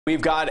We've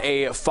got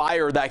a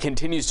fire that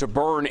continues to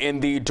burn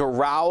in the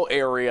Doral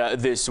area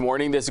this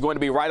morning. This is going to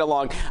be right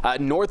along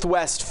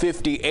Northwest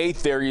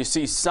 58th there. You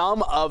see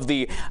some of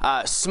the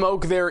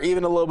smoke there,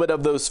 even a little bit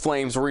of those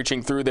flames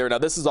reaching through there. Now,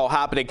 this is all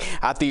happening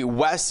at the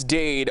West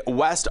Dade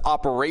West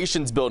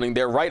Operations Building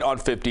there right on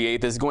 58th.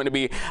 This is going to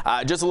be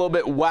just a little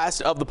bit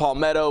west of the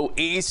Palmetto,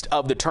 east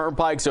of the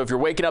Turnpike. So if you're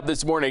waking up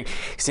this morning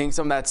seeing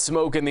some of that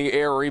smoke in the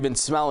air or even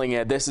smelling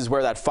it, this is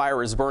where that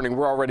fire is burning.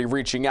 We're already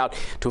reaching out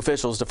to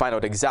officials to find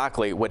out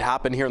exactly what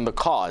happened here and the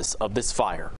cause of this fire.